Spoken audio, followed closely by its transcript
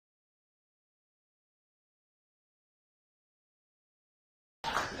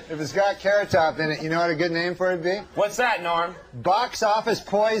If it's got Carrot Top in it, you know what a good name for it would be? What's that, Norm? Box Office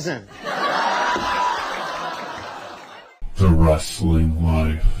Poison. The Wrestling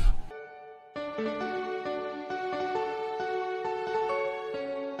Life.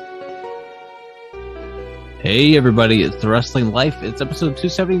 Hey everybody, it's The Wrestling Life. It's episode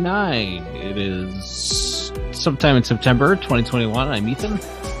 279. It is sometime in September 2021. I'm Ethan.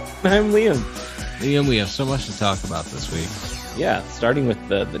 I'm Liam. Liam, we have so much to talk about this week. Yeah, starting with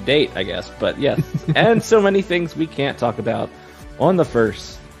the date, I guess. But yes, and so many things we can't talk about on the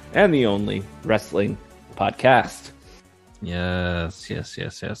first and the only wrestling podcast. Yes.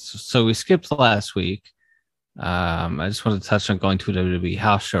 So we skipped last week. I just wanted to touch on going to a WWE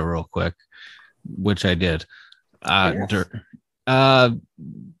house show real quick, which I did. Go to a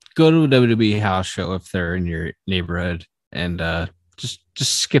WWE house show if they're in your neighborhood, and just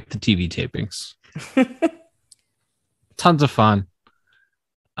skip the TV tapings. Tons of fun.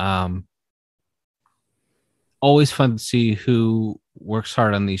 Always fun to see who works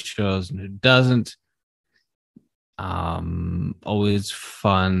hard on these shows and who doesn't. Always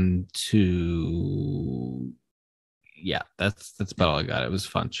fun to... Yeah, that's about all I got. It was a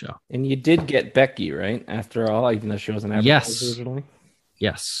fun show. And you did get Becky, right? After all, even though she wasn't advertised originally?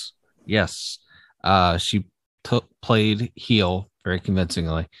 Yes. She played heel very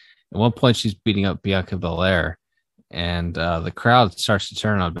convincingly. At one point, she's beating up Bianca Belair, and the crowd starts to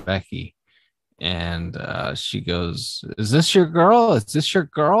turn on Becky. And she goes, "Is this your girl? Is this your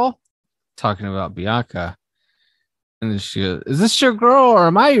girl?" Talking about Bianca. And then she goes, "Is this your girl or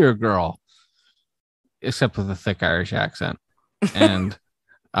am I your girl?" Except with a thick Irish accent. And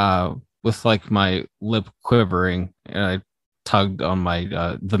with like my lip quivering, and I tugged on my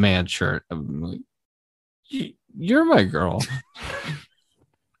The Man shirt. I'm like, "You're my girl."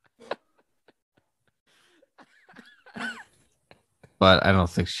 But I don't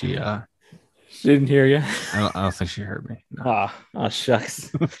think she didn't hear you. I don't think she heard me. No. Oh,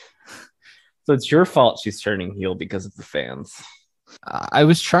 shucks. So it's your fault she's turning heel because of the fans. I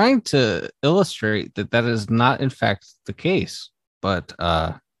was trying to illustrate that is not in fact the case, but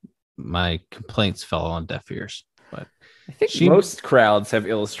my complaints fell on deaf ears. But I think most crowds have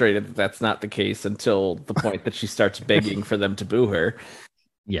illustrated that that's not the case until the point that she starts begging for them to boo her.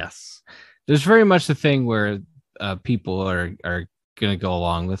 Yes, there's very much a thing where people are going to go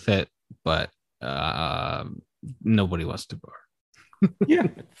along with it, but nobody wants to boo her. Yeah,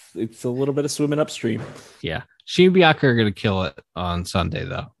 it's a little bit of swimming upstream. Yeah, she and Bianca are going to kill it on Sunday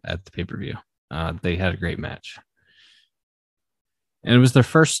though at the pay-per-view. They had a great match, and it was their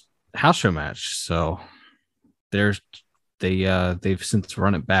first house show match. So they've since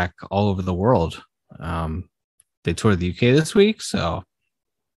run it back all over the world. They toured the UK this week, so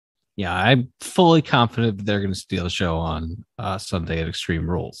yeah, I'm fully confident that they're going to steal the show on Sunday at Extreme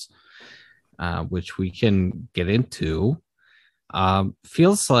Rules, which we can get into.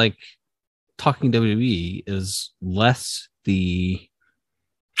 Feels like talking WWE is less the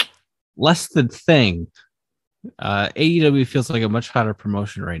thing. AEW feels like a much hotter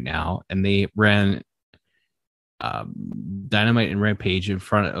promotion right now, and they ran Dynamite and Rampage in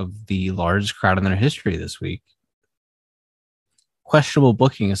front of the largest crowd in their history this week. Questionable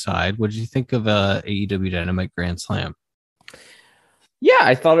booking aside, what did you think of AEW Dynamite Grand Slam? Yeah,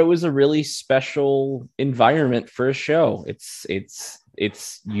 I thought it was a really special environment for a show. It's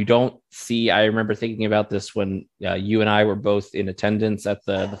you don't see. I remember thinking about this when you and I were both in attendance at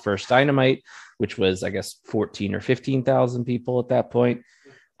the first Dynamite, which was, I guess, 14 or 15,000 people at that point.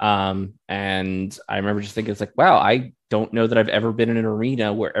 And I remember just thinking, it's like, wow, I don't know that I've ever been in an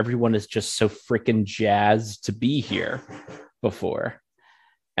arena where everyone is just so freaking jazzed to be here before.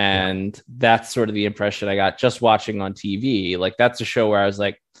 And that's sort of the impression I got just watching on TV. Like, that's a show where I was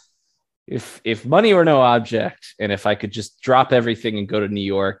like, if money were no object, and if I could just drop everything and go to New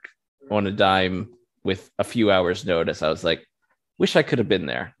York on a dime with a few hours notice, I was like, wish I could have been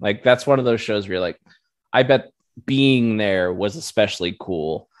there. Like, that's one of those shows where you're like, I bet being there was especially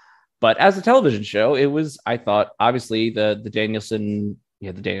cool. But as a television show, it was, I thought, obviously the Danielson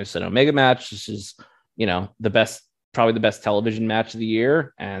Omega match. This is, probably the best television match of the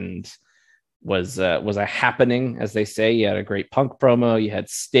year, and was a happening, as they say. You had a great Punk promo. You had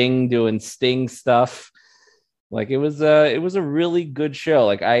Sting doing Sting stuff. Like, it was a really good show.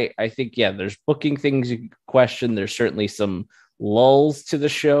 Like, I think, yeah, there's booking things you question. There's certainly some lulls to the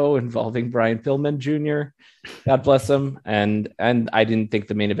show involving Brian Pillman Jr. God bless him. And I didn't think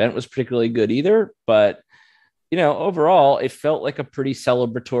the main event was particularly good either, but overall, it felt like a pretty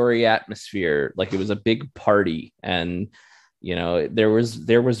celebratory atmosphere. Like, it was a big party, and there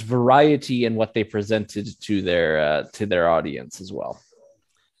was variety in what they presented to their audience as well.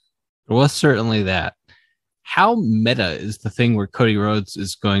 There was certainly that. How meta is the thing where Cody Rhodes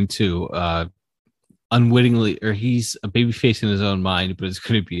is going to unwittingly, or he's a babyface in his own mind, but it's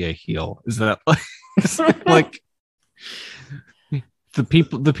going to be a heel? Is that like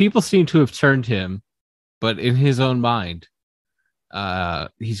the people seem to have turned him, but in his own mind,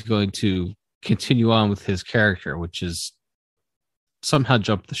 he's going to continue on with his character, which is somehow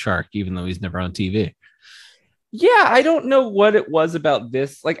jump the shark, even though he's never on TV. Yeah, I don't know what it was about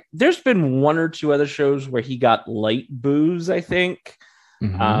this. Like, there's been one or two other shows where he got light boos, I think.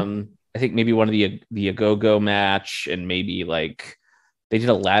 Mm-hmm. I think maybe one of the Agogo match, and maybe like they did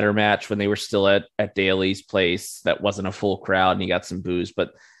a ladder match when they were still at Daly's place that wasn't a full crowd and he got some boos.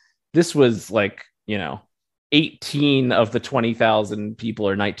 But this was like, 18 of the 20,000 people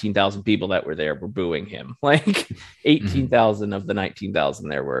or 19,000 people that were there were booing him. Like 18,000 of the 19,000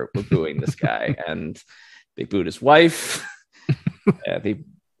 there were booing this guy. And they booed his wife. I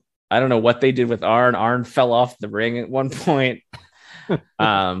don't know what they did with Arn. Arn fell off the ring at one point.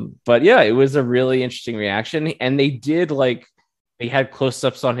 But yeah, it was a really interesting reaction. And they had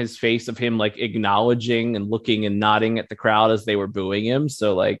close-ups on his face of him like acknowledging and looking and nodding at the crowd as they were booing him.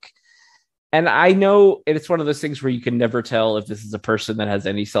 So like, and I know it's one of those things where you can never tell if this is a person that has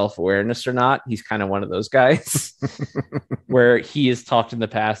any self-awareness or not. He's kind of one of those guys where he has talked in the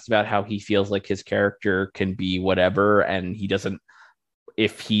past about how he feels like his character can be whatever. And he doesn't,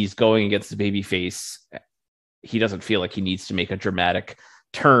 if he's going against the babyface, he doesn't feel like he needs to make a dramatic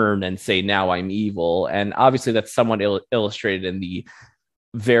turn and say, now I'm evil. And obviously that's somewhat illustrated in the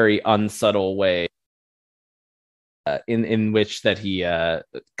very unsubtle way in which that he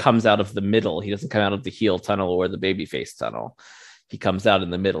comes out of the middle. He doesn't come out of the heel tunnel or the babyface tunnel. He comes out in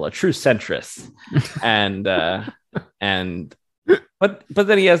the middle, a true centrist. But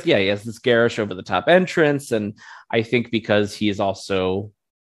then he has this garish over the top entrance. And I think because he is also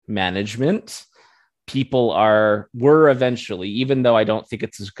management, people were eventually, even though I don't think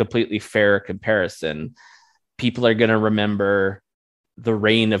it's a completely fair comparison, people are going to remember the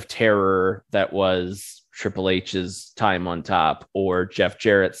reign of terror that was Triple H's time on top or Jeff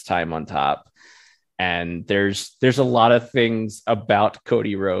Jarrett's time on top. And there's a lot of things about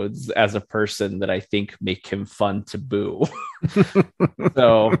Cody Rhodes as a person that I think make him fun to boo.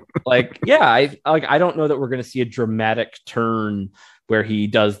 So like, yeah, I don't know that we're going to see a dramatic turn where he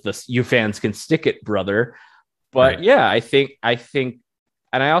does this, you fans can stick it, brother. But right. Yeah, I think,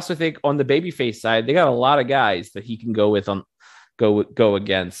 and I also think on the babyface side, they got a lot of guys that he can go with go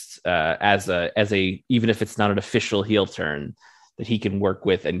against as a even if it's not an official heel turn that he can work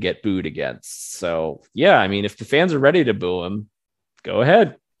with and get booed against. So yeah, I mean, if the fans are ready to boo him, go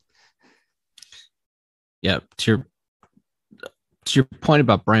ahead. Yeah, to your point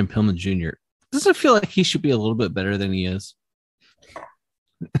about Brian Pillman Jr., does it feel like he should be a little bit better than he is?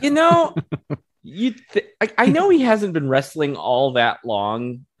 I know he hasn't been wrestling all that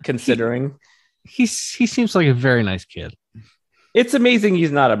long, considering he seems like a very nice kid. It's amazing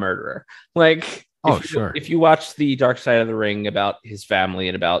he's not a murderer. Like, sure. If you watch the Dark Side of the Ring about his family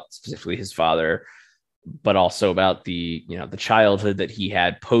and about specifically his father, but also about the childhood that he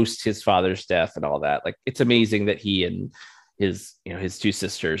had post his father's death and all that, like, it's amazing that he and his two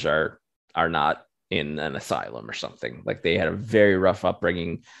sisters are not in an asylum or something. Like, they had a very rough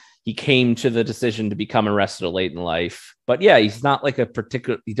upbringing. He came to the decision to become a wrestler late in life, but yeah, he's not like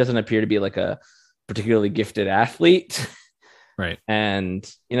he doesn't appear to be like a particularly gifted athlete. Right. And,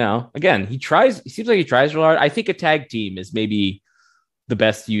 again, he seems like he tries real hard. I think a tag team is maybe the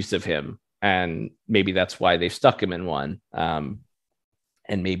best use of him. And maybe that's why they've stuck him in one. And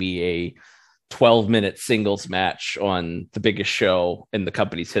maybe a 12-minute singles match on the biggest show in the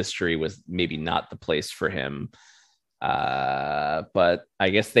company's history was maybe not the place for him. But I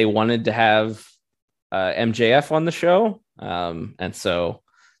guess they wanted to have MJF on the show. And so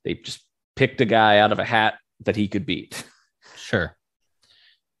they just picked a guy out of a hat that he could beat. Sure.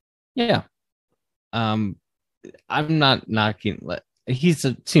 Yeah. I'm not knocking.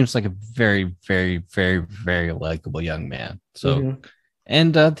 Seems like a very, very, very, very likable young man. So,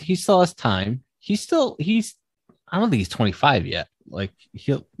 and he still has time. I don't think he's 25 yet. Like,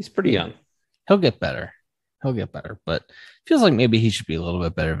 he's pretty young. He'll get better. But it feels like maybe he should be a little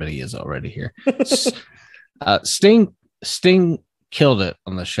bit better than he is already here. Sting killed it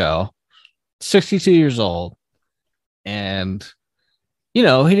on the show. 62 years old. And, he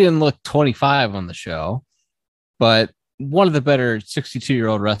didn't look 25 on the show, but one of the better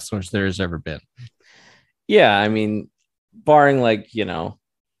 62-year-old wrestlers there has ever been. Yeah, I mean, barring like,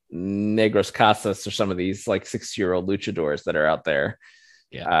 Negros Casas or some of these like 60-year-old luchadors that are out there.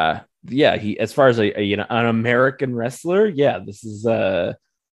 Yeah. He, as far as an American wrestler, yeah, this is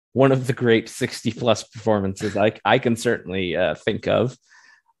one of the great 60 plus performances I can certainly think of.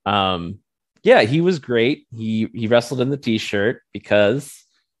 Yeah, he was great. He wrestled in the t-shirt because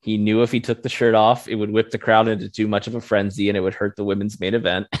he knew if he took the shirt off, it would whip the crowd into too much of a frenzy and it would hurt the women's main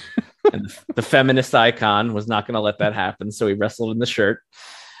event. And the feminist icon was not going to let that happen. So he wrestled in the shirt.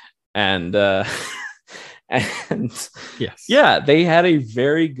 And and Yes. yeah, they had a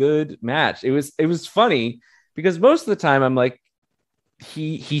very good match. It was funny because most of the time I'm like,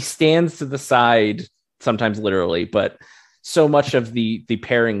 he stands to the side, sometimes literally, but so much of the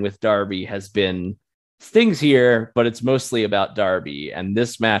pairing with Darby has been Sting's here, but it's mostly about Darby. And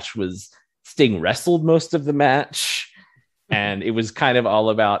this match was Sting wrestled most of the match. And it was kind of all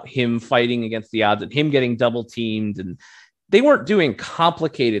about him fighting against the odds and him getting double teamed. And they weren't doing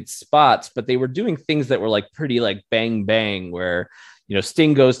complicated spots, but they were doing things that were like pretty like bang, bang, where,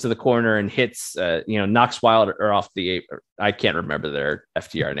 Sting goes to the corner and hits, knocks Wilder off the, I can't remember their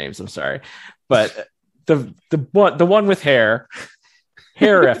FTR names. I'm sorry. But the one with hair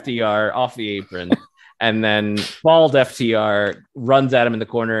FTR off the apron. And then bald FTR runs at him in the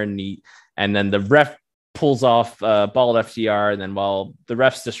corner and then the ref pulls off bald FTR. And then while the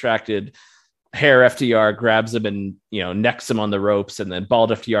ref's distracted, hair FTR grabs him and, necks him on the ropes. And then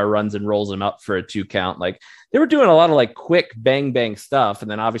bald FTR runs and rolls him up for a 2 count. Like they were doing a lot of like quick bang, bang stuff.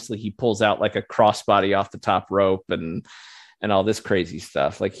 And then obviously he pulls out like a crossbody off the top rope and all this crazy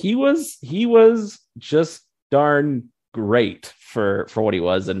stuff. Like he was just darn great for what he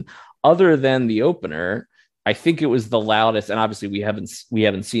was. And other than the opener, I think it was the loudest. And obviously we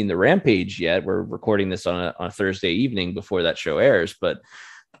haven't seen the Rampage yet. We're recording this on a Thursday evening before that show airs, but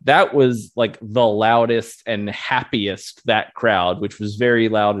that was like the loudest and happiest, that crowd, which was very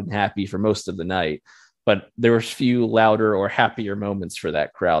loud and happy for most of the night. But there were few louder or happier moments for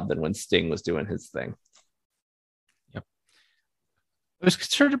that crowd than when Sting was doing his thing. Yep. I was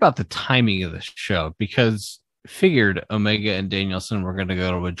concerned about the timing of the show because figured Omega and Danielson were going to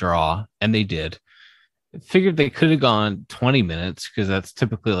go to a draw, and they did. Figured they could have gone 20 minutes because that's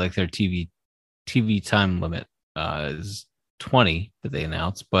typically like their TV time limit is 20 that they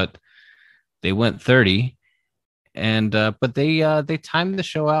announced, but they went 30, and but they timed the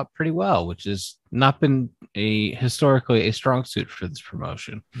show out pretty well, which has not been historically a strong suit for this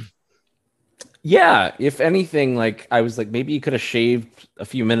promotion. Yeah, if anything, like I was like, maybe you could have shaved a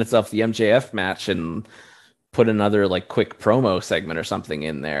few minutes off the MJF match and put another like quick promo segment or something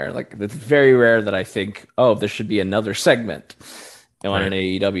in there. Like it's very rare that I think, oh, there should be another segment on an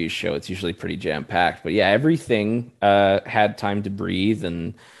AEW show. It's usually pretty jam packed, but yeah, everything had time to breathe.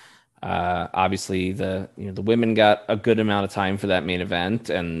 And obviously the women got a good amount of time for that main event.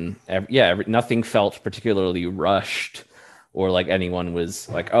 And nothing felt particularly rushed or like anyone was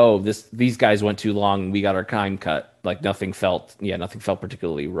like, oh, these guys went too long. We got our time cut. Like nothing felt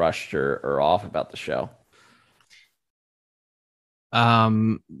particularly rushed or off about the show.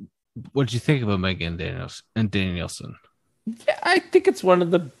 What did you think of Omega and Danielson? Yeah, I think it's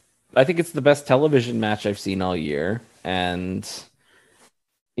the best television match I've seen all year. And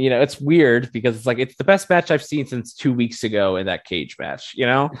it's weird because it's like it's the best match I've seen since 2 weeks ago in that cage match,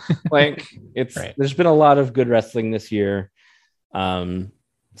 like it's right. There's been a lot of good wrestling this year.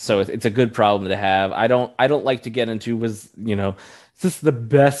 So it's a good problem to have. I don't like to get into is this the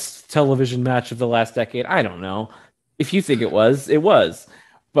best television match of the last decade? I don't know. If you think it was.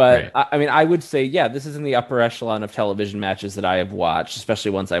 But right. I mean, I would say, yeah, this is in the upper echelon of television matches that I have watched,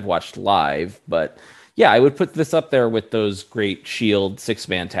 especially ones I've watched live. But yeah, I would put this up there with those great Shield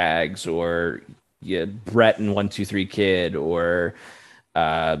 6-man tags or Brett and 1-2-3 Kid or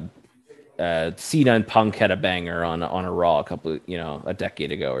Cena and Punk had a banger on a Raw a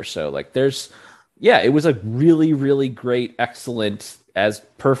decade ago or so. Like it was a really, really great, excellent, as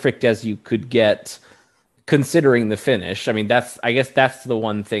perfect as you could get considering the finish. I mean, I guess that's the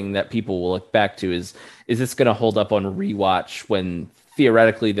one thing that people will look back to is this going to hold up on rewatch when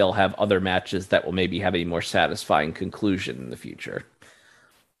theoretically they'll have other matches that will maybe have a more satisfying conclusion in the future.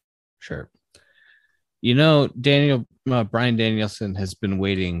 Sure. Bryan Danielson has been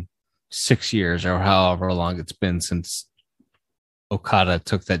waiting 6 years or however long it's been since Okada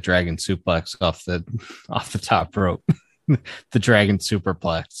took that dragon suplex off the top rope. The dragon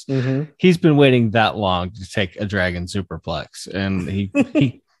superplex. Mm-hmm. He's been waiting that long to take a dragon superplex, and he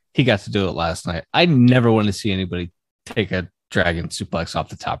got to do it last night. I never want to see anybody take a dragon suplex off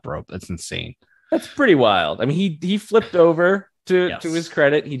the top rope. That's insane. That's pretty wild. I mean, he flipped over to his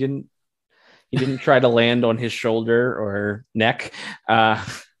credit. He didn't try to land on his shoulder or neck. I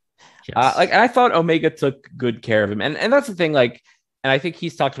thought Omega took good care of him, and that's the thing. Like, and I think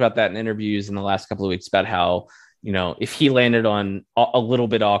he's talked about that in interviews in the last couple of weeks about how if he landed on a little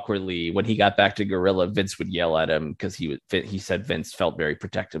bit awkwardly when he got back to Gorilla, Vince would yell at him because he said Vince felt very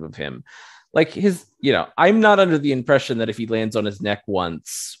protective of him. Like I'm not under the impression that if he lands on his neck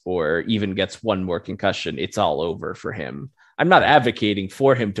once or even gets one more concussion, it's all over for him. I'm not advocating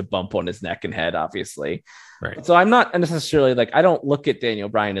for him to bump on his neck and head, obviously. Right. So I'm not necessarily I don't look at Daniel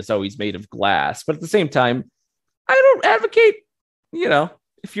Bryan as he's made of glass, but at the same time, I don't advocate,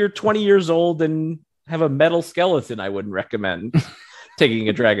 if you're 20 years old and have a metal skeleton, I wouldn't recommend taking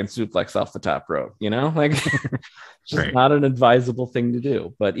a dragon suplex off the top rope, just right. Not an advisable thing to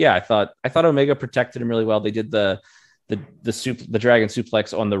do. But yeah, I thought Omega protected him really well. They did the dragon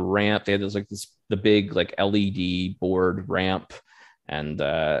suplex on the ramp. They had the big LED board ramp, and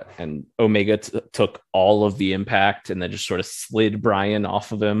Omega took all of the impact and then just sort of slid Bryan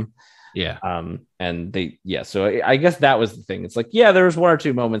off of him. Yeah. So I guess that was the thing. It's there was one or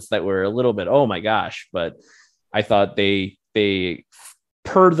two moments that were a little bit, oh my gosh, but I thought they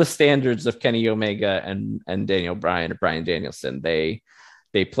per the standards of Kenny Omega and Daniel Bryan or Bryan Danielson, they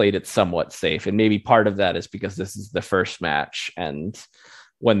played it somewhat safe. And maybe part of that is because this is the first match. And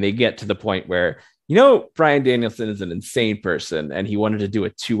when they get to the point where, Bryan Danielson is an insane person and he wanted to do a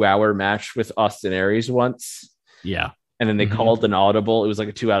 2-hour match with Austin Aries once. Yeah. And then they called an audible. It was like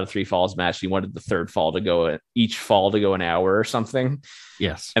a 2 out of 3 falls match. He wanted the third fall to go, each fall to go an hour or something.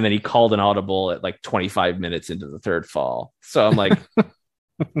 Yes. And then he called an audible at 25 minutes into the third fall. So I'm like,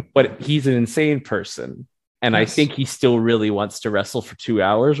 but he's an insane person. And yes. I think he still really wants to wrestle for 2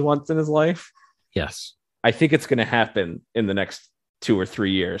 hours once in his life. Yes. I think it's going to happen in the next 2 or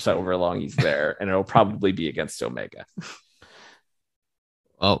 3 years, however long he's there. And it'll probably be against Omega.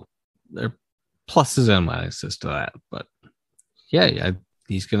 Well, there pluses and minuses to that, but yeah,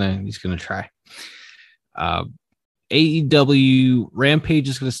 he's gonna try. AEW Rampage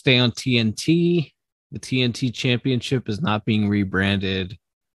is gonna stay on TNT. The TNT Championship is not being rebranded.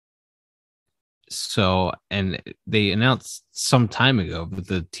 So, and they announced some time ago that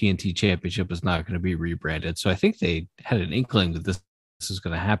the TNT Championship is not going to be rebranded. So I think they had an inkling that this is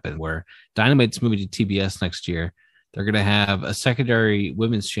going to happen, where Dynamite's moving to TBS next year. They're going to have a secondary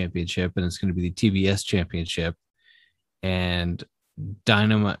women's championship, and it's going to be the TBS championship. And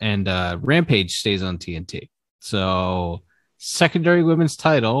Dynamite and Rampage stays on TNT. So secondary women's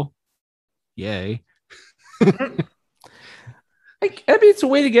title, yay! I mean, it's a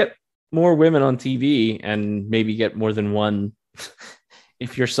way to get more women on TV and maybe get more than one.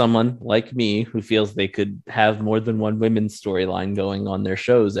 If you're someone like me who feels they could have more than one women's storyline going on their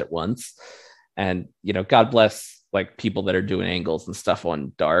shows at once, and God bless people that are doing angles and stuff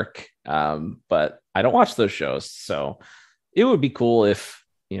on Dark, but I don't watch those shows, so it would be cool if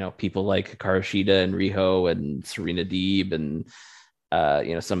people like Hikaru Shida and Riho and Serena Deeb and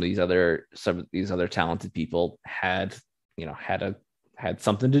some of these other talented people had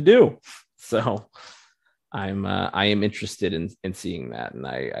something to do. So I am interested in seeing that, and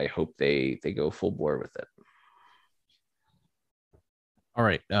I hope they go full bore with it. All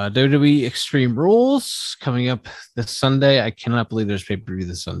right, WWE Extreme Rules coming up this Sunday. I cannot believe there's pay-per-view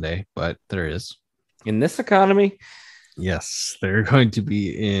this Sunday, but there is. In this economy? Yes, they're going to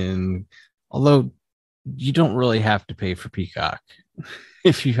be in, although you don't really have to pay for Peacock.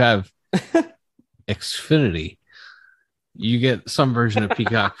 If you have Xfinity, you get some version of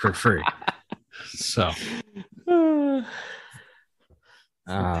Peacock for free. So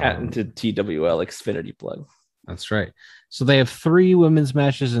patented TWL Xfinity plug. That's right. So they have 3 women's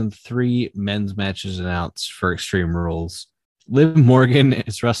matches and 3 men's matches announced for Extreme Rules. Liv Morgan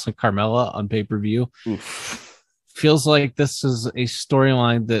is wrestling Carmella on pay-per-view. Feels like this is a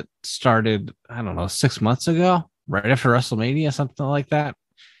storyline that started, 6 months ago, right after WrestleMania, something like that.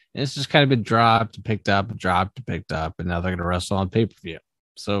 And it's just kind of been dropped and picked up, and now they're going to wrestle on pay-per-view.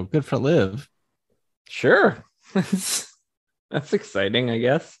 So good for Liv. Sure. That's exciting, I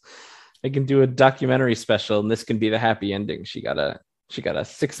guess. I can do a documentary special, and this can be the happy ending. She got a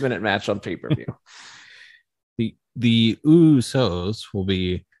 6-minute match on pay-per-view. The Usos will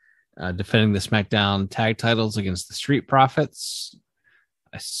be defending the SmackDown tag titles against the Street Profits.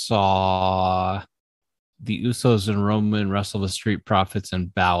 I saw the Usos and Roman wrestle the Street Profits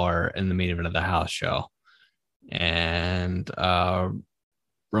and Balor in the main event of the house show. And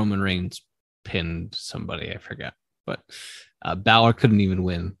Roman Reigns pinned somebody, I forget. But Balor couldn't even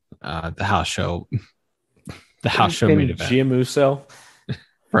win the house show. The house show main event. Jim Uso.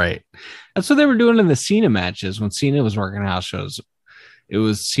 Right. That's what they were doing in the Cena matches when Cena was working house shows. It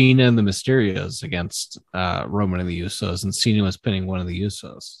was Cena and the Mysterios against Roman and the Usos, and Cena was pinning one of the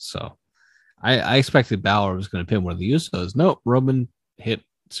Usos. So I expected Balor was going to pin one of the Usos. Nope, Roman hit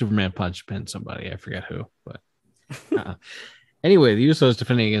Superman punch, pinned somebody. I forget who, but Uh, anyway, the Usos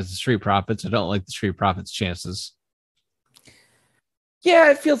defending against the Street Profits. I don't like the Street Profits' chances.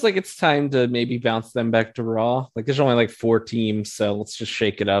 Yeah, it feels like it's time to maybe bounce them back to Raw. Like there's only like 4 teams, so let's just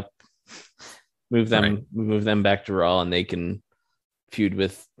shake it up. Move them back to Raw, and they can feud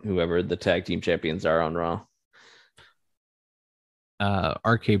with whoever the tag team champions are on Raw.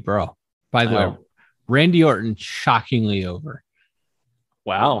 RK Bro. By the way, Randy Orton shockingly over.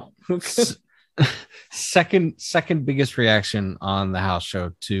 Wow. second biggest reaction on the house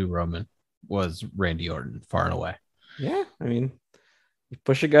show to Roman was Randy Orton, far and away. Yeah, I mean, you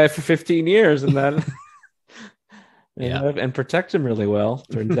push a guy for 15 years and that and protect him really well.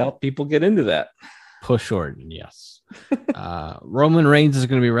 Turns out people get into that. Push Orton, yes. Roman Reigns is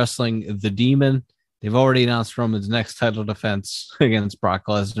going to be wrestling the Demon. They've already announced Roman's next title defense against Brock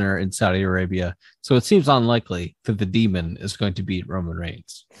Lesnar in Saudi Arabia. So it seems unlikely that the Demon is going to beat Roman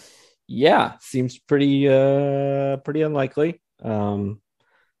Reigns. Yeah, seems pretty unlikely. Would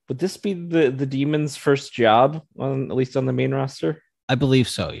this be the Demon's first job at least on the main roster? I believe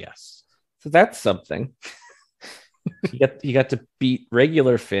so, yes. So that's something. he got to beat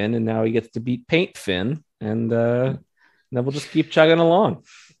regular Finn, and now he gets to beat Paint Finn, and then we'll just keep chugging along.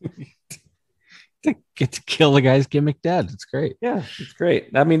 Get to kill the guy's gimmick dead. It's great. Yeah, it's great.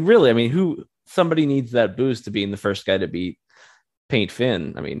 I mean, really, somebody needs that boost to being the first guy to beat Paint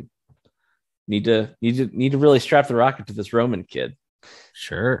Finn. I mean, need to really strap the rocket to this Roman kid.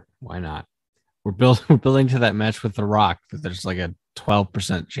 Sure, why not? We're building to that match with The Rock that there's like a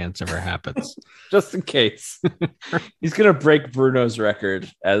 12% chance ever happens. Just in case. He's gonna break Bruno's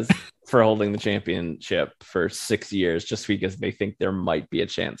record for holding the championship for 6 years just because they think there might be a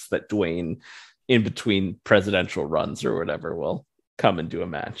chance that Dwayne, in between presidential runs or whatever, will come and do a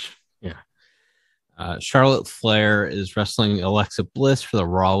match. Yeah. Charlotte Flair is wrestling Alexa Bliss for the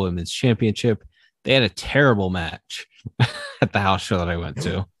Raw Women's Championship. They had a terrible match at the house show that I went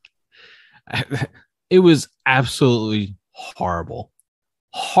to. It was absolutely horrible.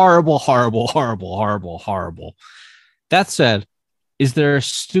 Horrible. That said, is there a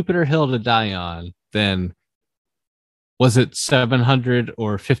stupider hill to die on than was it 700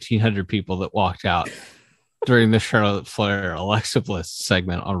 or 1,500 people that walked out during the Charlotte Flair Alexa Bliss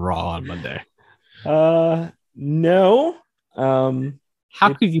segment on Raw on Monday? No.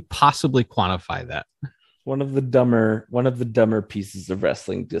 How could you possibly quantify that? One of the dumber pieces of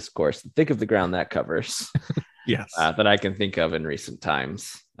wrestling discourse. Think of the ground that covers. Yes. That I can think of in recent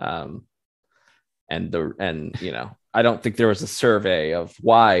times. And I don't think there was a survey of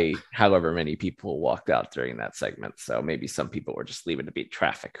why however many people walked out during that segment. So maybe some people were just leaving to beat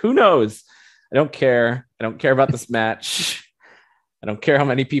traffic. Who knows? I don't care. I don't care about this match. I don't care how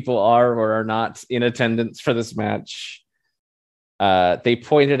many people are or are not in attendance for this match. They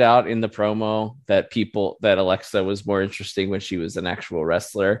pointed out in the promo that Alexa was more interesting when she was an actual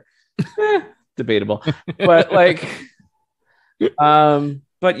wrestler. Debatable, but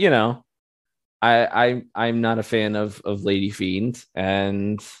I'm not a fan of Lady Fiend,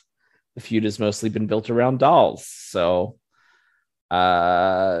 and the feud has mostly been built around dolls. So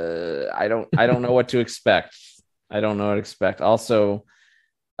I don't know what to expect. I don't know what to expect. Also,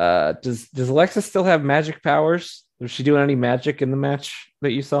 does Alexa still have magic powers? Was she doing any magic in the match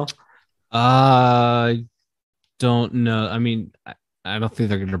that you saw? Don't know. I mean, I don't think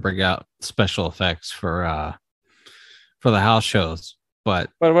they're going to bring out special effects for the house shows.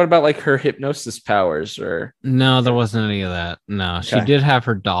 But what about like her hypnosis powers? Or no, there wasn't any of that. No, okay. She did have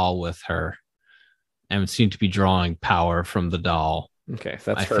her doll with her, and seemed to be drawing power from the doll. Okay,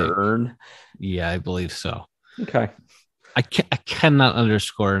 so that's her urn. Yeah, I believe so. Okay, I cannot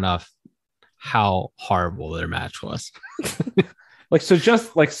underscore enough how horrible their match was. so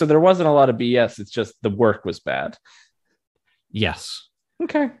there wasn't a lot of BS. It's just the work was bad. Yes.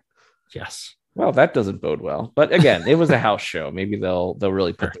 Okay. Yes. Well, that doesn't bode well. But again, it was a house show. Maybe they'll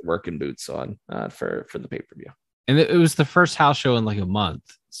really put their working boots on for the pay-per-view. And it was the first house show in like a month,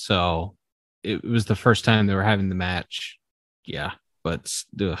 so it was the first time they were having the match. Yeah, but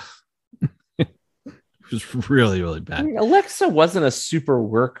it was really, really bad. I mean, Alexa wasn't a super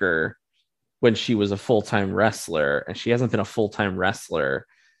worker when she was a full-time wrestler, and she hasn't been a full-time wrestler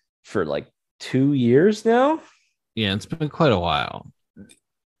for like 2 years now. Yeah, it's been quite a while.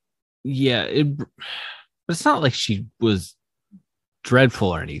 Yeah, but it's not like she was dreadful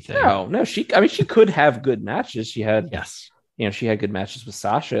or anything. No, she could have good matches. She had, yes, she had good matches with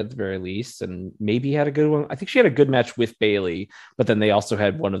Sasha at the very least, and maybe had a good one. I think she had a good match with Bayley, but then they also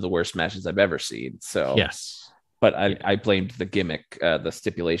had one of the worst matches I've ever seen. So yes, but I blamed the gimmick, the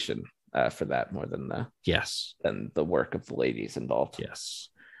stipulation for that more than the work of the ladies involved. Yes.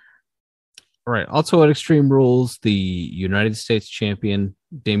 All right. Also at Extreme Rules, the United States champion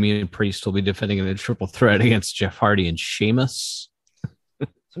Damian Priest will be defending in a triple threat against Jeff Hardy and Sheamus.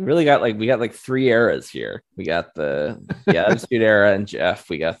 So we got like three eras here. We got the Attitude Era and Jeff.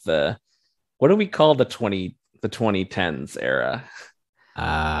 We got what do we call the 2010s era?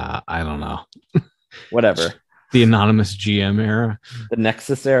 I don't know. Whatever. The anonymous GM era. The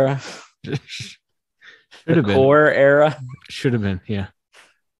Nexus era. The Core era. Should have been, yeah.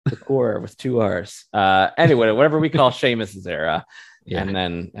 The Core with 2 R's. Anyway, whatever we call Sheamus's era. Yeah.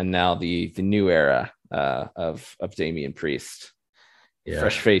 And now the new era of Damian Priest. Yeah.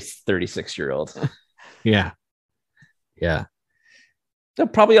 Fresh face 36-year-old. Yeah. They'll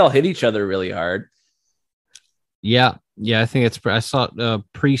probably all hit each other really hard. Yeah. I think I saw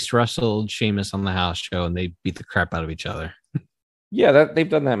Priest wrestled Sheamus on the house show and they beat the crap out of each other. Yeah, they've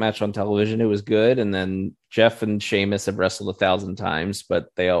done that match on television. It was good. And then Jeff and Sheamus have wrestled 1,000 times, but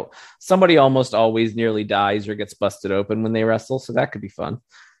somebody almost always nearly dies or gets busted open when they wrestle. So that could be fun.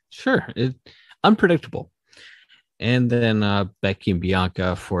 Sure. Unpredictable. And then Becky and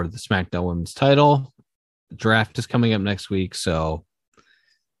Bianca for the SmackDown Women's title. Draft is coming up next week. So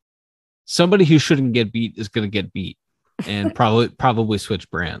somebody who shouldn't get beat is going to get beat and probably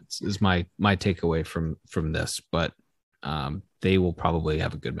switch brands is my takeaway from this. But they will probably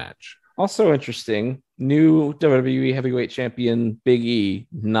have a good match. Also interesting, new WWE heavyweight champion Big E,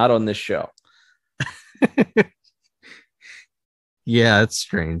 not on this show. Yeah, it's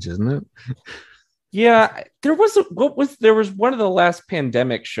strange, isn't it? Yeah, there was one of the last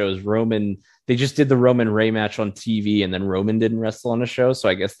pandemic shows, Roman, they just did the Roman Ray match on TV and then Roman didn't wrestle on a show. So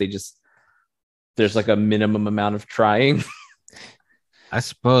I guess there's like a minimum amount of trying. I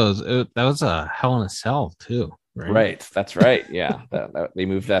suppose that was a Hell in a Cell too. Right. That's right. Yeah. They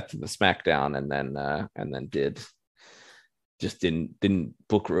moved that to the SmackDown and then didn't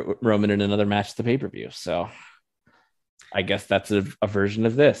book Roman in another match at the pay-per-view. So I guess that's a version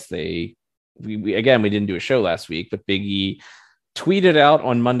of this. We didn't do a show last week, but Big E tweeted out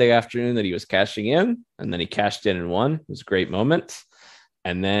on Monday afternoon that he was cashing in, and then he cashed in and won. It was a great moment.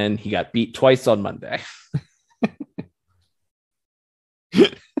 And then he got beat twice on Monday.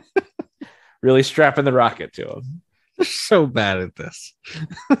 Really strapping the rocket to him. They're so bad at this.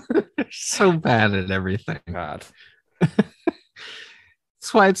 They're so bad at everything. God.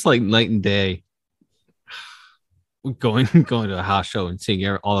 That's why it's like night and day. Going to a house show and seeing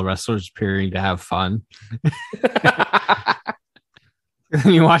all the wrestlers appearing to have fun. And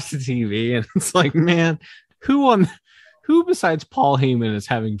then you watch the TV and it's like, man, who besides Paul Heyman is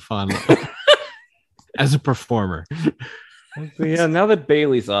having fun as a performer? Yeah, now that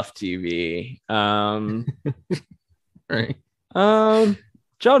Bailey's off TV, right?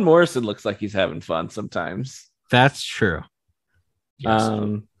 John Morrison looks like he's having fun sometimes. That's true. Yes.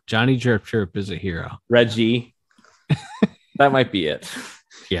 Johnny Jerp is a hero. Reggie, that might be it.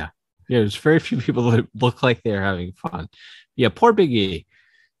 Yeah. There's very few people that look like they're having fun. Yeah, poor Big E.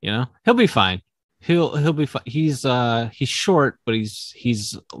 He'll be fine. He'll be fine. He's short, but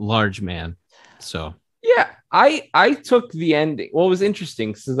he's a large man. So yeah, I took the ending. Well, it was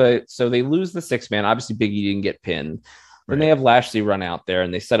interesting. So they lose the 6-man. Obviously, Big E didn't get pinned. Then they have Lashley run out there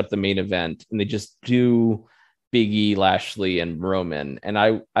and they set up the main event and they just do Big E, Lashley, and Roman. And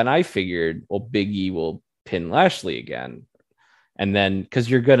I figured, well, Big E will pin Lashley again. And then because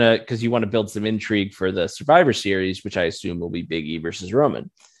you want to build some intrigue for the Survivor Series, which I assume will be Big E versus Roman.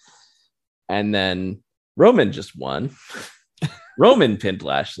 And then Roman just won. Roman pinned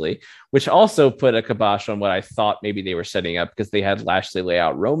Lashley, which also put a kibosh on what I thought maybe they were setting up because they had Lashley lay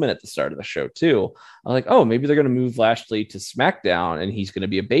out Roman at the start of the show too. I'm like, oh, maybe they're going to move Lashley to SmackDown and he's going to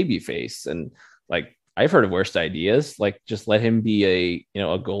be a babyface. And like, I've heard of worst ideas. Like, just let him be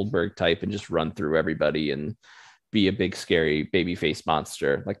a Goldberg type and just run through everybody and be a big scary babyface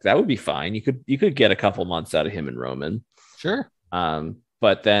monster. Like, that would be fine. You could get a couple months out of him and Roman. Sure.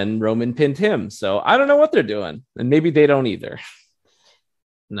 But then Roman pinned him. So I don't know what they're doing. And maybe they don't either.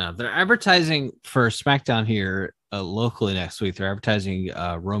 No, they're advertising for SmackDown here locally next week. They're advertising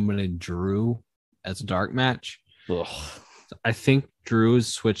Roman and Drew as a dark match. Ugh. I think Drew is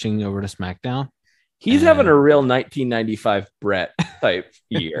switching over to SmackDown. He's having a real 1995 Brett type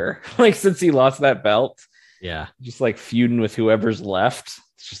year. Like, since he lost that belt. Yeah. Just like feuding with whoever's left.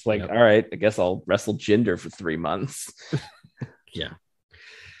 It's just like, All right, I guess I'll wrestle Jinder for 3 months. Yeah.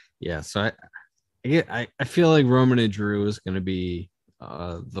 Yeah. So I feel like Roman and Drew is going to be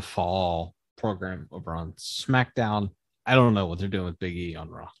the fall program over on SmackDown. I don't know what they're doing with Big E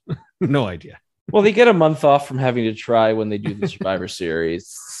on Raw. No idea. Well, they get a month off from having to try when they do the Survivor Series.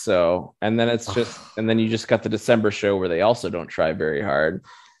 So, and then you just got the December show where they also don't try very hard.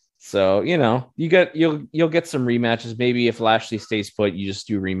 So, you'll get some rematches. Maybe if Lashley stays put, you just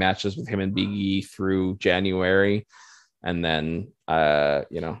do rematches with him and Big E through January. And then,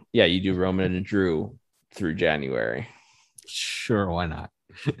 you do Roman and Drew through January. Sure, why not?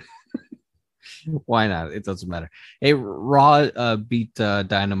 Why not? It doesn't matter. Hey, Raw beat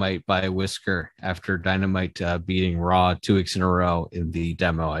Dynamite by a whisker after Dynamite beating Raw 2 weeks in a row in the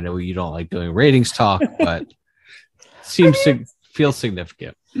demo. I know you don't like doing ratings talk, but feels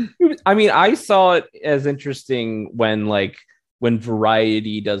significant. I mean, I saw it as interesting when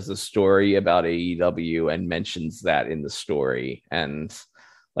Variety does the story about AEW and mentions that in the story, and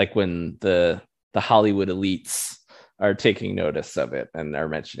like when the Hollywood elites are taking notice of it and are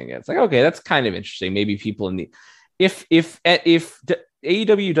mentioning it. It's like, okay, that's kind of interesting. Maybe people if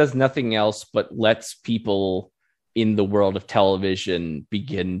AEW does nothing else but lets people in the world of television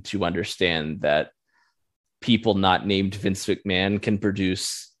begin to understand that people not named Vince McMahon can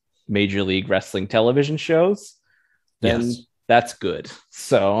produce Major League Wrestling television shows, then that's good.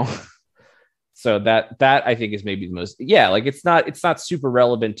 So that I think is maybe the most, it's not super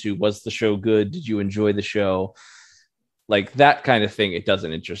relevant to, was the show good? Did you enjoy the show? Like that kind of thing, it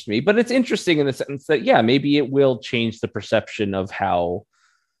doesn't interest me, but it's interesting in the sense that, maybe it will change the perception of how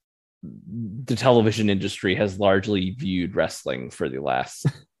the television industry has largely viewed wrestling for the last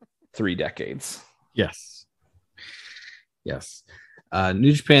 3 decades. Yes.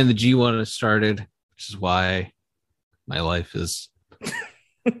 New Japan, the G1 has started, which is why my life is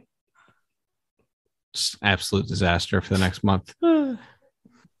just absolute disaster for the next month. Tetsuya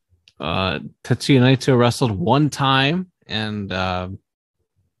Naito wrestled one time and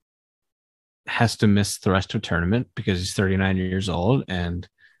has to miss the rest of the tournament because he's 39 years old and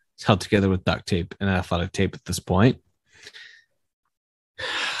is held together with duct tape and athletic tape at this point.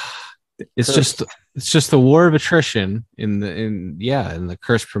 It's just the war of attrition in the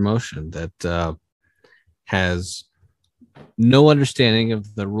cursed promotion that has no understanding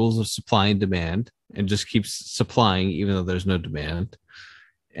of the rules of supply and demand and just keeps supplying even though there's no demand.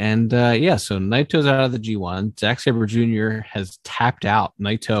 And so Naito's out of the G1. Zack Sabre Jr. has tapped out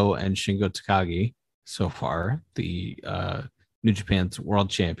Naito and Shingo Takagi so far, the New Japan's world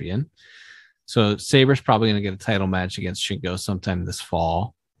champion. So Sabre's probably going to get a title match against Shingo sometime this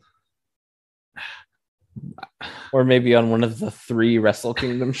fall. Or maybe on one of the 3 Wrestle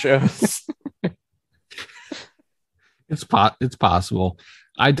Kingdom shows. It's possible.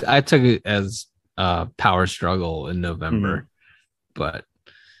 I took it as Power Struggle in November, but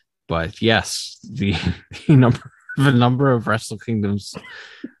yes, the number of Wrestle Kingdoms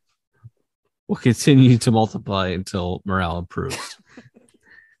will continue to multiply until morale improves.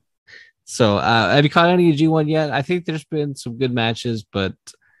 So, have you caught any G1 yet? I think there's been some good matches, but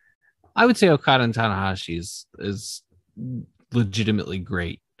I would say Okada and Tanahashi is legitimately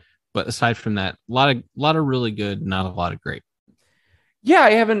great. But aside from that, a lot of really good, not a lot of great. Yeah,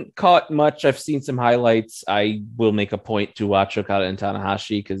 I haven't caught much. I've seen some highlights. I will make a point to watch Okada and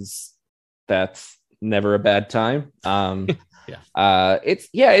Tanahashi because that's never a bad time.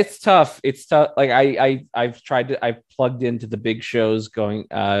 It's tough. It's tough. Like I've plugged into the big shows going,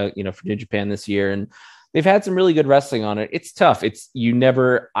 for New Japan this year, and they've had some really good wrestling on it. It's tough.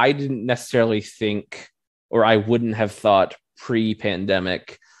 I didn't necessarily think, or I wouldn't have thought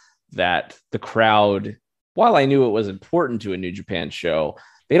pre-pandemic that the crowd, while I knew it was important to a New Japan show,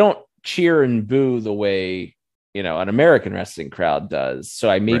 they don't cheer and boo the way, an American wrestling crowd does. So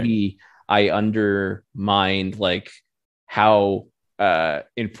I undermined how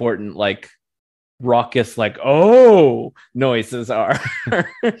important raucous noises are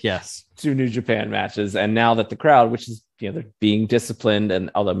Yes, to New Japan matches. And now that the crowd, which is they're being disciplined,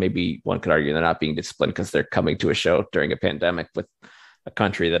 and although maybe one could argue they're not being disciplined because they're coming to a show during a pandemic with a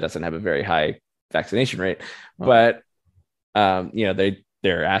country that doesn't have a very high vaccination rate, but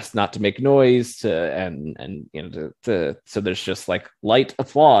they're asked not to make noise so there's just light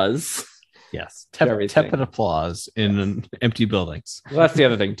applause. Yes, tepid applause in empty buildings. Well, that's the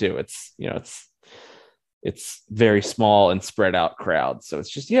other thing too. It's very small and spread out crowds. So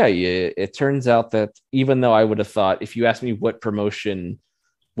it's just, it turns out that even though I would have thought, if you asked me what promotion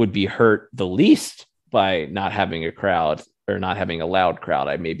would be hurt the least by not having a crowd or not having a loud crowd,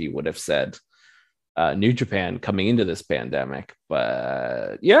 I maybe would have said New Japan coming into this pandemic.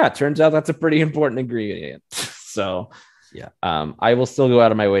 But it turns out that's a pretty important ingredient. So I will still go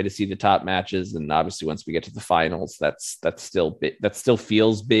out of my way to see the top matches, and obviously once we get to the finals, that's still that still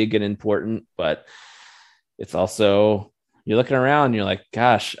feels big and important. But it's also, you're looking around and you're like,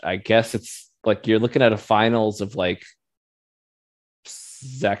 gosh, I guess it's you're looking at a finals of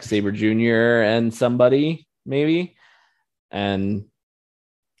Zack Sabre Jr. and somebody maybe, and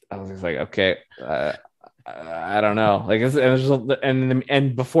I was just like, okay, I don't know. Like,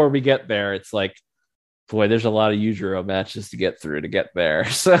 and before we get there, it's like, boy, there's a lot of Yujiro matches to get through to get there.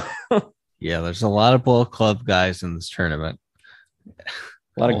 So yeah, there's a lot of Bullet Club guys in this tournament.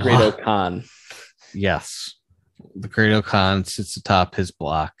 A lot of Great Okan. Yes. The Great Okan sits atop his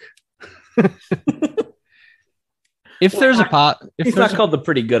block. If there's a pot, he's not called the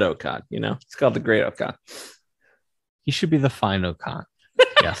Pretty Good Okan, you know, it's called the Great Okan. He should be the Fine Okan.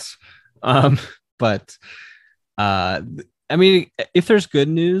 Yes. But I mean, if there's good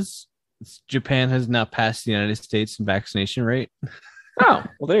news, Japan has now passed the United States in vaccination rate. Oh,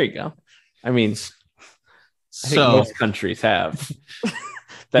 well, there you go. I mean, I think most countries have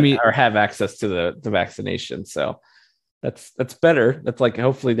or have access to the vaccination. So that's better. That's like,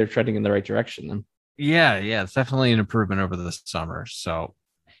 hopefully they're trending in the right direction then. Yeah, it's definitely an improvement over the summer. So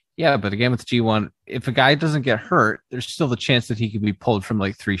yeah, but again with G1, if a guy doesn't get hurt, there's still the chance that he could be pulled from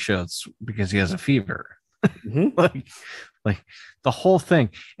like 3 shows because he has a fever. Mm-hmm. like the whole thing.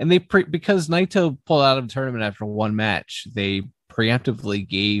 And they because Naito pulled out of the tournament after 1 match, they preemptively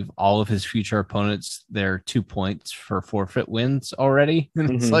gave all of his future opponents their 2 points for forfeit wins already.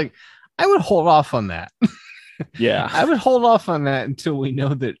 And it's like, I would hold off on that. Yeah, I would hold off on that until we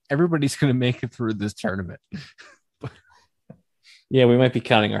know that everybody's going to make it through this tournament. Yeah, we might be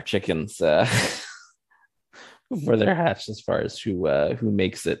counting our chickens before they're hatched as far as who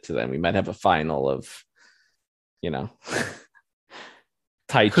makes it to them. We might have a final of, you know,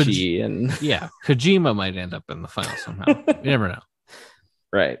 Taichi and Kojima might end up in the final somehow. You never know.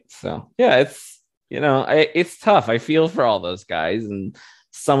 Right. So yeah, it's, you know, it's tough. I feel for all those guys, and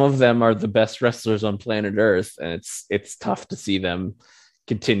some of them are the best wrestlers on planet Earth, and it's tough to see them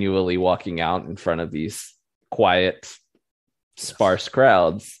continually walking out in front of these quiet, sparse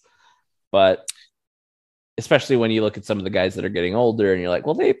crowds. But especially when you look at some of the guys that are getting older and you're like,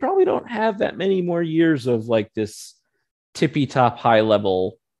 well, they probably don't have that many more years of like this tippy top high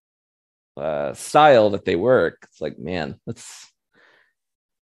level style that they work. It's like, man,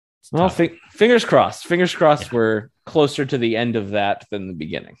 fingers crossed. We're closer to the end of that than the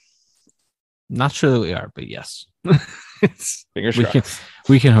beginning. Not sure that we are, but yes. Fingers crossed.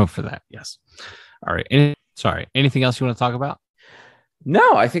 We can hope for that. Yes. All right. Anything else you want to talk about?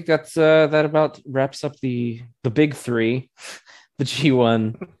 No, I think that's that about wraps up the big 3, the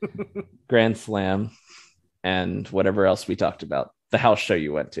G1 Grand Slam, and whatever else we talked about. The house show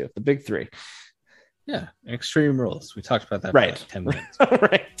you went to, the big 3. Yeah, Extreme Rules. We talked about that right. for like 10 minutes.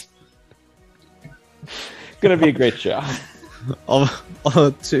 Right. Gonna be a great show.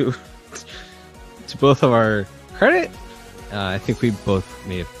 To both of our credit, I think we both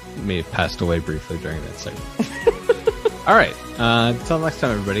may have passed away briefly during that segment. All right. Until next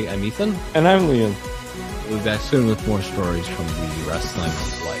time, everybody. I'm Ethan. And I'm Liam. We'll be back soon with more stories from the wrestling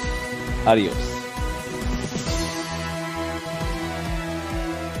of life. Adios.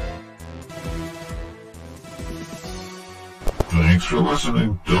 Thanks for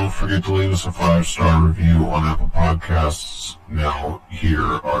listening. Don't forget to leave us a 5-star review on Apple Podcasts. Now, here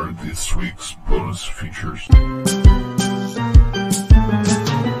are this week's bonus features.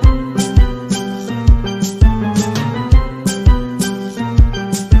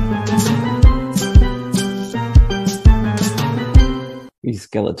 The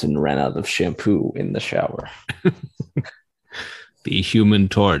skeleton ran out of shampoo in the shower. The Human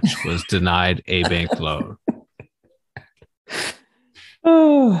Torch was denied a bank loan.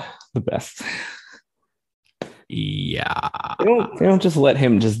 Oh, the best. Yeah. They don't just let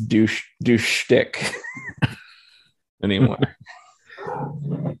him just do shtick anymore.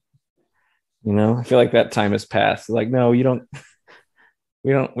 You know, I feel like that time has passed. Like, no, we don't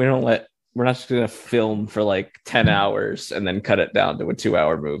let. We're not just going to film for like 10 hours and then cut it down to a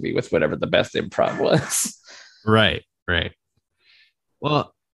 2-hour movie with whatever the best improv was. Right.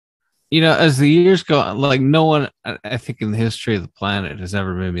 Well, you know, as the years go on, like no one, I think in the history of the planet has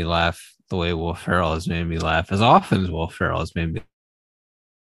ever made me laugh the way Will Ferrell has made me laugh, as often as Will Ferrell has made me.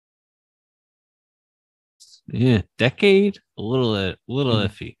 Yeah, decade, a little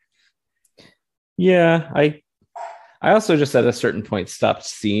iffy. Yeah, I also just at a certain point stopped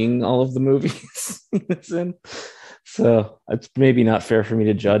seeing all of the movies it's in. So it's maybe not fair for me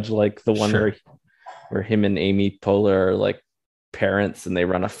to judge like the one where him and Amy Poehler are like parents and they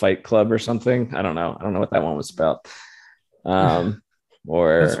run a fight club or something. I don't know what that one was about.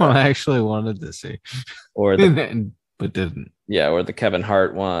 Or that's one I actually wanted to see. Or but didn't. Yeah, or the Kevin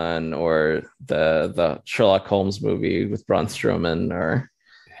Hart one, or the Sherlock Holmes movie with Braun Strowman, or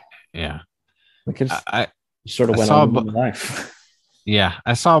like I sort of went on with my life. Yeah,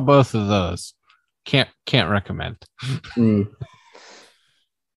 I saw both of those. Can't recommend.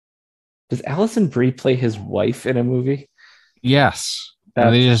 Does Allison Brie play his wife in a movie? Yes.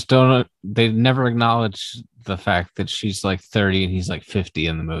 And they just don't. They never acknowledge the fact that she's like 30 and he's like 50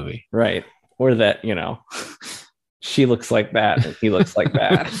 in the movie. Right. Or that, she looks like that and he looks like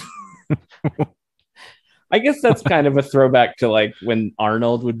that. I guess that's kind of a throwback to like when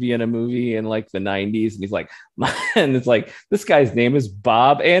Arnold would be in a movie in like the 90s and he's like, and it's like, this guy's name is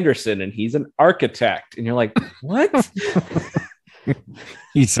Bob Anderson and he's an architect. And you're like, what?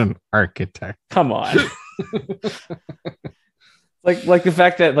 He's an architect. Come on. like the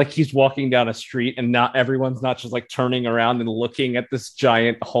fact that like he's walking down a street and not everyone's not just like turning around and looking at this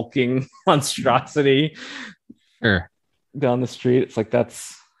giant hulking monstrosity Sure. down the street. It's like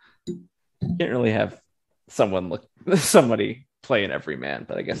that's you can't really have somebody play an everyman,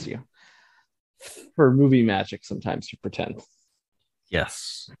 but I guess for movie magic sometimes you pretend.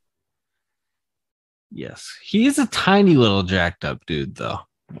 Yes. He is a tiny little jacked up dude though.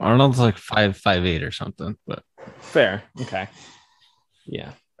 Arnold's like 5'8" or something, but fair. Okay.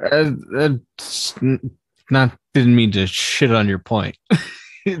 Yeah. Didn't mean to shit on your point.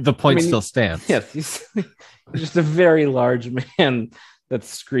 The point still stands. Yes, he's just a very large man that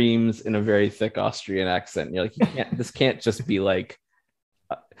screams in a very thick Austrian accent. You're like, this can't just be like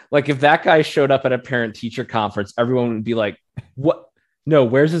if that guy showed up at a parent-teacher conference, everyone would be like, what? No,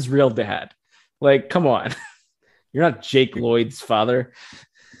 where's his real dad? Like, come on. You're not Jake Lloyd's father.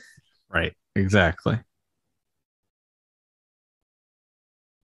 Right. Exactly.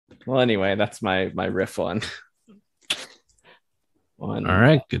 Well, anyway, that's my riff on all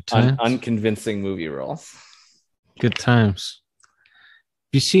right, good times. Unconvincing movie roles. Good times.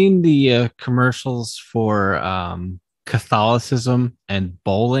 Have you seen the commercials for Catholicism and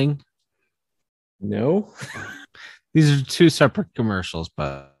bowling? No. These are two separate commercials,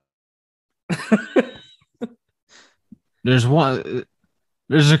 but there's a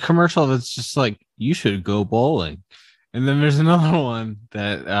commercial that's just like, you should go bowling. And then there's another one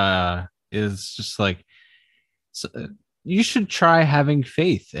that is just like, you should try having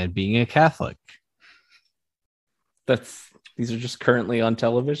faith and being a Catholic. These are just currently on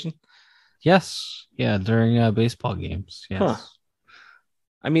television? Yes. Yeah, during baseball games. Yes. Huh.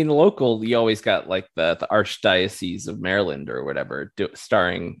 I mean, local, you always got like the Archdiocese of Maryland or whatever,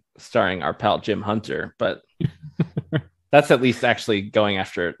 starring our pal Jim Hunter, but that's at least actually going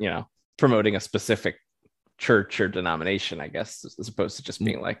after, promoting a specific church or denomination, I guess, as opposed to just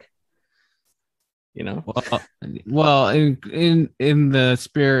being like, Well, in the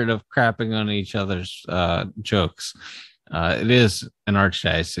spirit of crapping on each other's jokes, it is an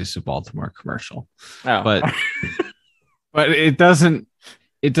Archdiocese of Baltimore commercial. Oh. but it doesn't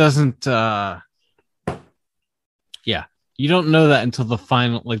yeah, you don't know that until the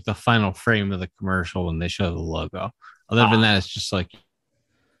final frame of the commercial when they show the logo. Other than that, it's just like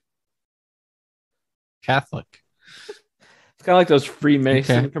Catholic. It's kind of like those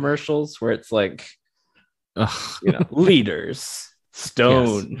Freemason commercials where it's like, leaders,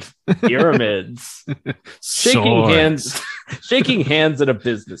 stone, pyramids, shaking hands at a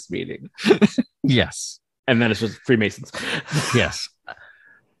business meeting. Yes. And then it's just Freemasons. Yes.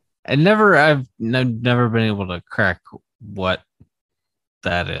 I've never been able to crack what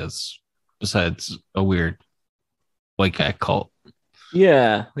that is, besides a weird white guy cult.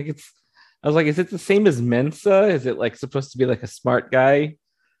 Yeah, I was like, is it the same as Mensa? Is it like supposed to be like a smart guy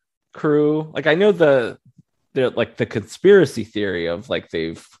crew? Like, I know they're like the conspiracy theory of like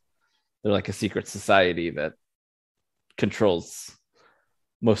they're like a secret society that controls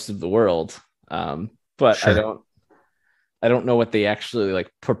most of the world. But sure. I don't know what they actually like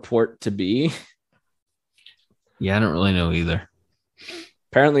purport to be. Yeah, I don't really know either.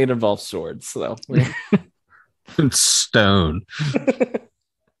 Apparently it involves swords, though. Stone.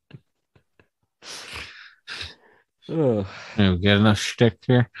 We get enough shtick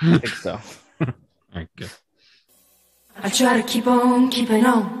here? I think so. All right, good. I try to keep on keeping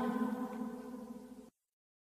on.